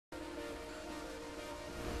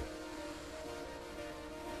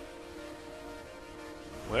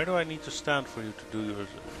Where do I need to stand for you to do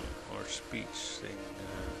your speech thing?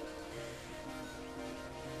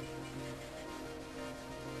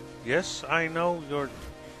 Yes, I know you're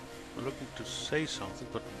looking to say something,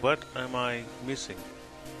 but what am I missing?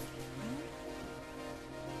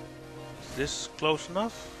 Is this close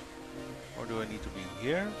enough? Or do I need to be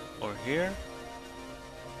here or here?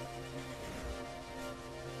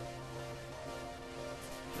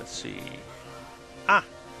 Let's see. Ah!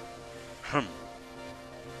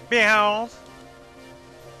 Behold!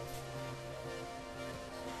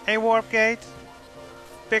 A warp gate.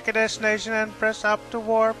 Pick a destination and press up to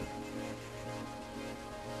warp.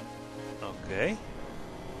 Okay.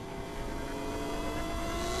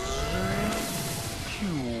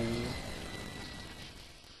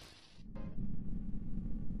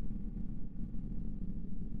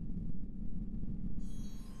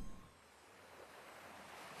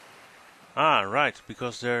 Ah, right,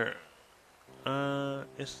 because there...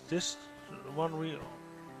 is this one we...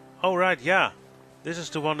 Oh, right, yeah. This is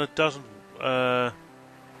the one that doesn't...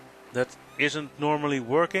 that isn't normally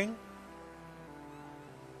working.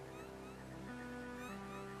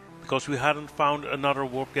 Because we hadn't found another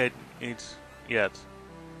warp gate in it yet.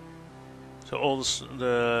 So all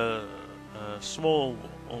the small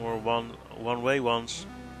or one-way ones...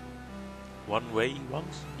 One-way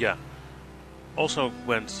ones? Yeah. Also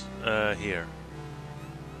went here.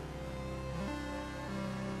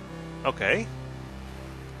 Okay.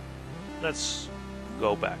 Let's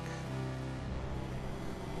go back.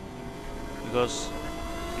 Because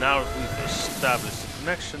now that we've established the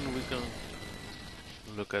connection, we can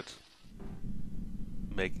look at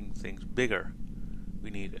making things bigger. We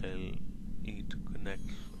need to connect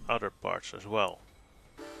other parts as well.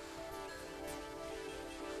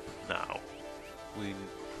 Now, we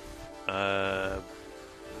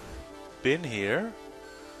been here.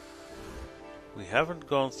 We haven't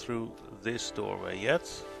gone through this doorway yet,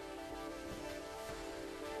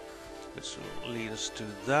 which will lead us to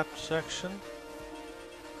that section.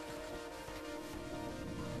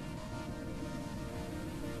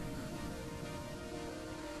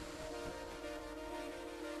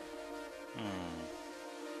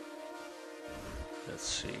 Let's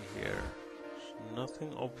see here. There's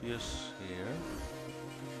nothing obvious here.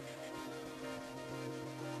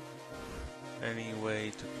 Any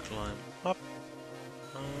way to climb up?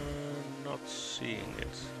 I'm not seeing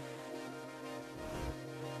it.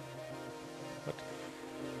 What?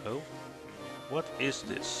 Oh, what is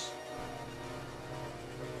this?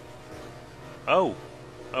 Oh,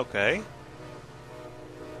 okay.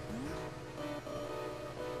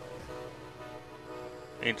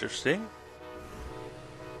 Interesting.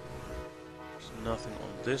 There's nothing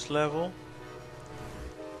on this level,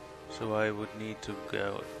 so I would need to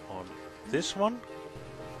go on this one.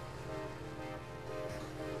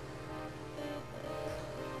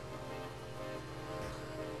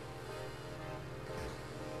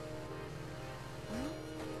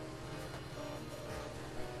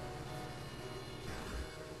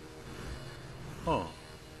 Oh.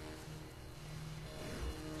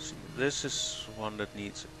 So this is one that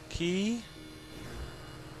needs a key.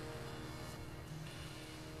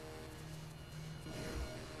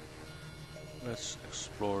 Let's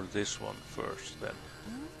explore this one first then.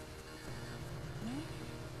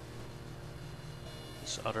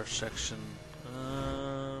 This other section,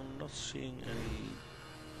 I'm not seeing any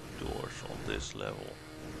doors on this level.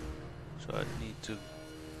 So I need to...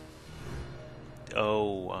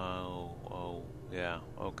 Oh, yeah,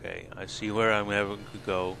 okay. I see where I'm having to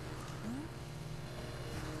go.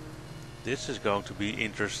 This is going to be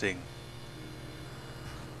interesting.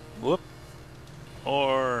 Whoop.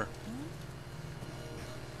 Or...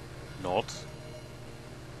 not.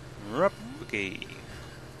 Okay.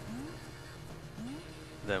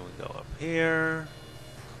 Then we go up here.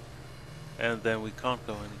 And then we can't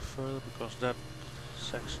go any further because that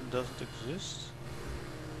section doesn't exist.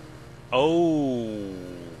 Oh,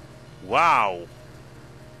 wow.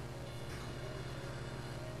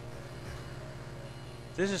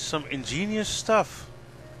 This is some ingenious stuff.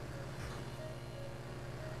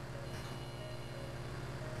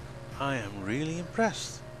 I am really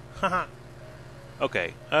impressed. Haha.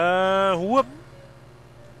 Okay. Whoop.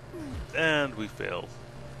 And we failed.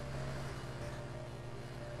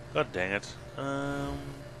 God dang it.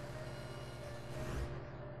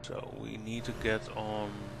 So we need to get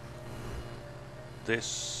on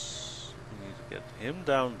this. We need to get him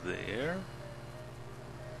down there.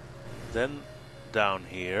 Then down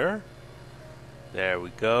here. There we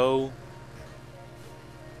go.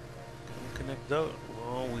 Can we connect those?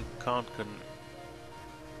 Well, we can't connect.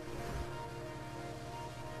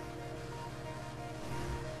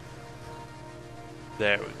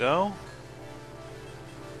 There we go.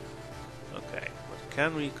 Okay, but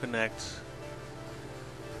can we connect?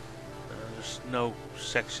 There's no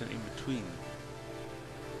section in between.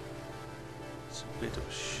 It's a bit of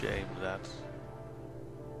a shame that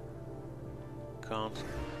can't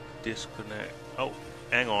disconnect. Oh,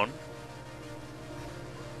 hang on.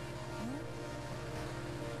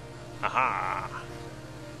 Aha!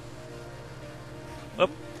 Up.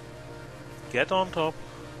 Get on top.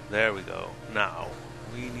 There we go. Now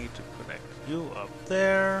we need to connect you up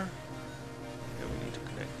there. And we need to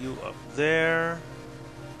connect you up there.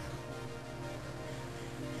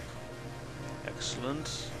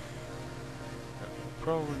 Excellent. And we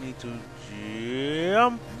probably need to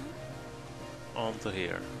jump onto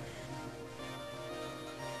here.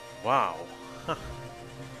 Wow. Huh.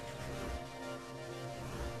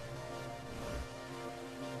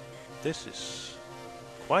 This is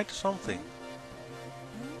quite something.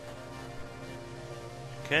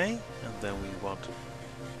 Okay, and then we want to...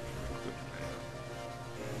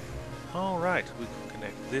 Alright, we can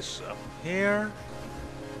connect this up here.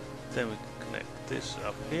 Then we can connect this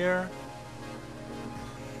up here.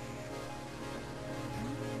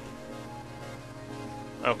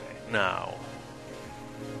 Okay, now,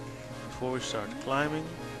 before we start climbing,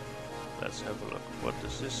 let's have a look. What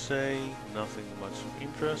does this say? Nothing much of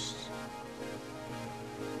interest.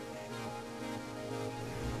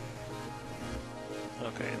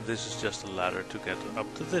 Okay, and this is just a ladder to get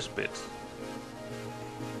up to this bit.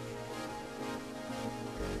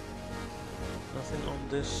 Nothing on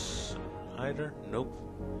this either? Nope.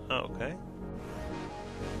 Okay.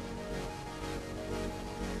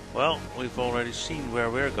 Well, we've already seen where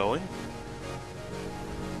we're going.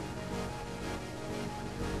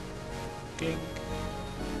 Clink.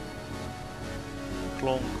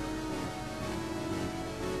 Clonk.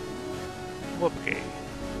 Whoopee.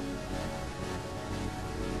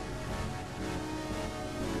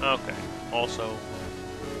 Okay, also.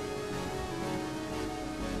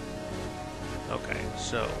 Okay,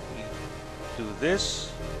 so we do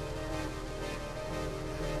this.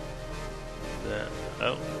 Then,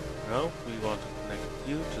 oh, no, we want to connect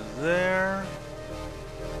you to there.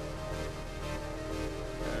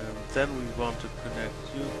 And then we want to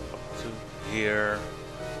connect you up to here.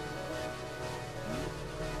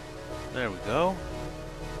 There we go.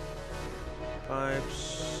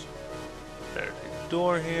 Pipes. There's a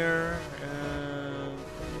door here, and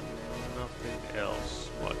nothing else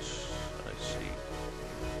much I see.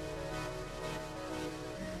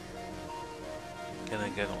 Can I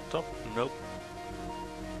get on top? Nope.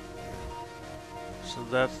 So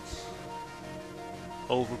that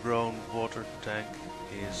overgrown water tank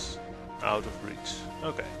is out of reach.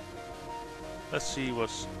 Okay. Let's see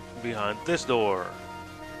what's behind this door.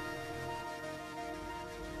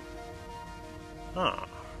 Ah.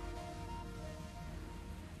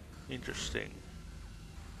 Interesting.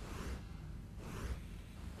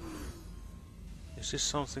 Is this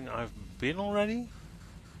something I've been already?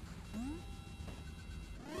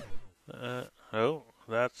 Oh,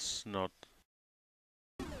 that's not.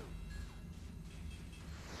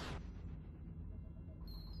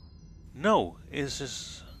 No, this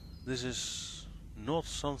is not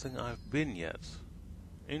something I've been yet.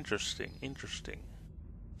 Interesting, interesting.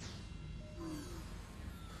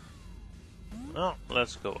 Well,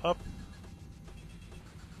 let's go up.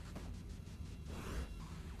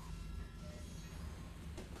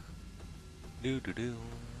 Do.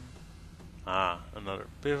 Ah, another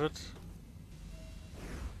pivot.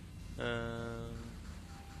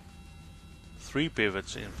 3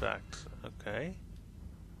 pivots, in fact. Okay.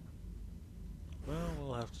 Well,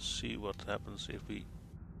 we'll have to see what happens if we...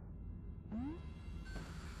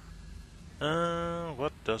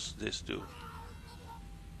 what does this do?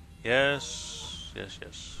 Yes.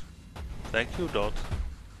 Thank you, Dot.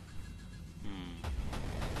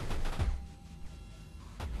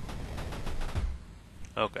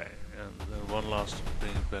 Okay, and then one last to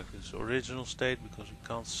bring it back to its original state because we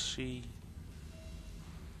can't see.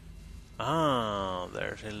 Ah,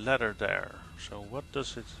 there's a ladder there. So what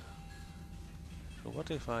does it... So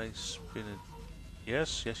what if I spin it?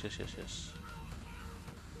 Yes.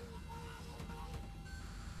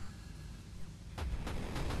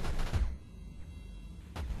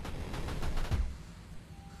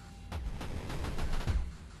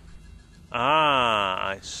 Ah,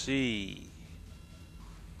 I see.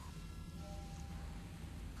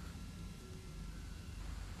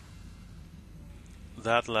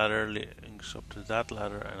 That ladder links up to that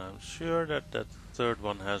ladder, and I'm sure that that third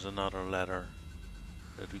one has another ladder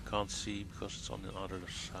that we can't see because it's on the other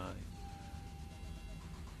side.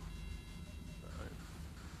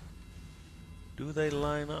 Do they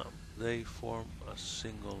line up? They form a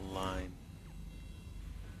single line.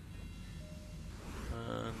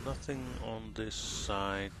 Nothing on this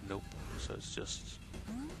side. Nope. So it's just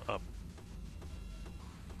up.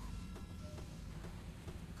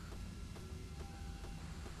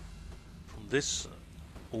 From this...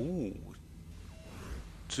 Ooh.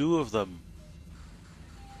 2 of them.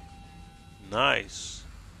 Nice.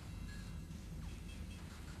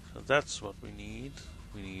 So that's what we need.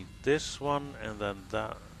 We need this one and then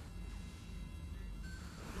that.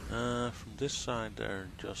 From this side they're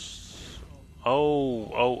just...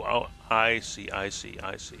 Oh, I see.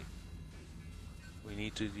 We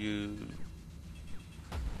need to do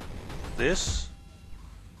this.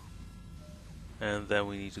 And then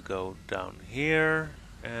we need to go down here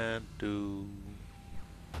and do...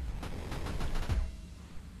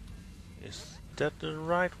 Is that the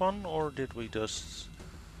right one, or did we just...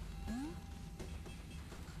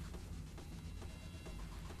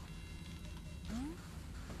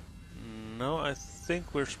 No, I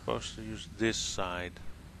think we're supposed to use this side.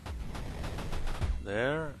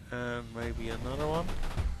 There, and maybe another one.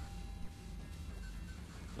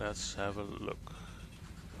 Let's have a look.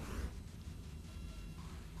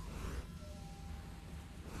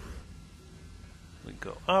 We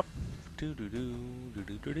go up. Do do do do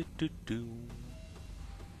do do do do.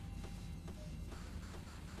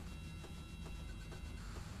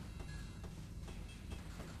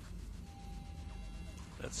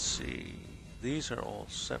 Let's see. These are all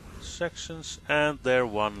separate sections, and they're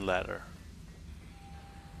one ladder.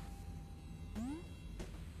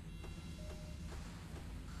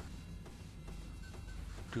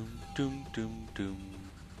 Doom doom doom doom.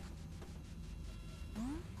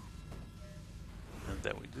 And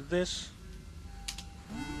then we do this.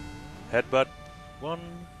 Headbutt 1.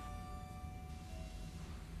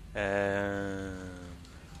 And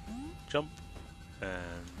jump.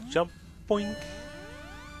 And jump. Boink.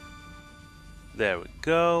 There we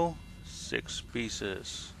go. 6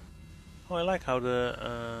 pieces. Oh, I like how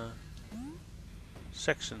the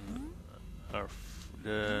section are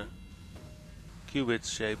the cubit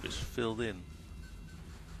shape is filled in.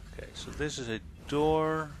 Okay, so this is a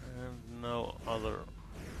door and no other.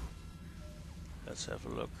 Let's have a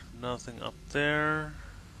look. Nothing up there,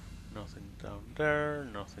 nothing down there,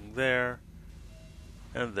 nothing there,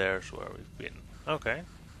 and there's where we've been. Okay,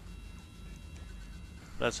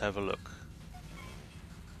 let's have a look.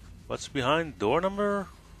 What's behind door number?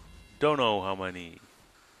 Don't know how many.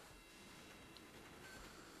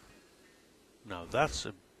 Now that's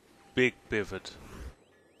a big pivot.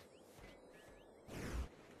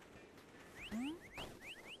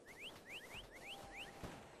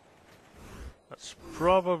 That's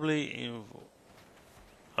probably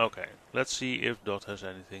okay, let's see if Dot has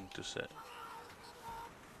anything to say.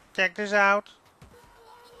 Check this out.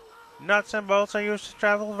 Nuts and bolts are used to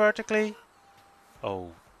travel vertically.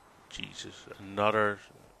 Oh, Jesus, another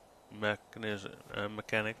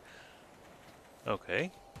mechanic. Okay.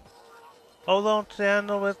 Hold on to the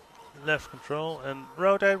handle with left control and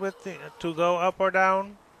rotate with the to go up or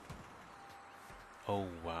down. Oh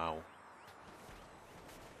wow.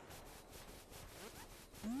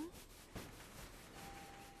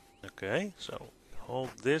 Okay, so hold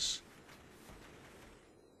this.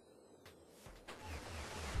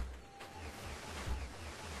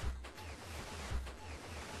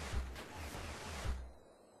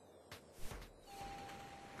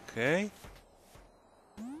 Okay.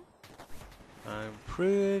 I'm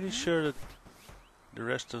pretty sure that the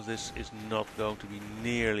rest of this is not going to be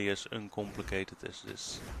nearly as uncomplicated as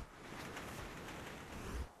this.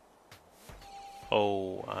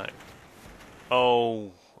 Oh,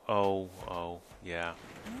 oh, yeah.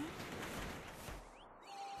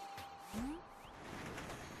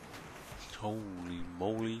 Holy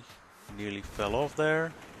moly, nearly fell off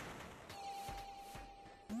there.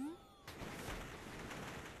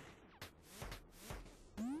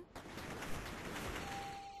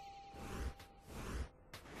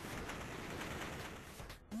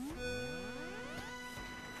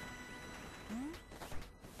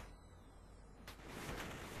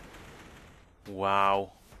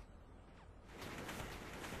 Wow.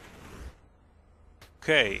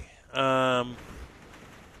 Okay. Tell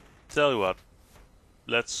you what.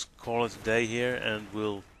 Let's call it a day here and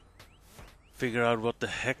we'll figure out what the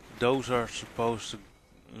heck those are supposed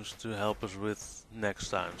to help us with next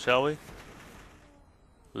time, shall we?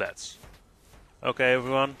 Let's. Okay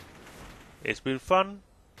everyone. It's been fun.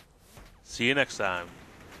 See you next time.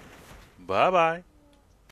 Bye bye.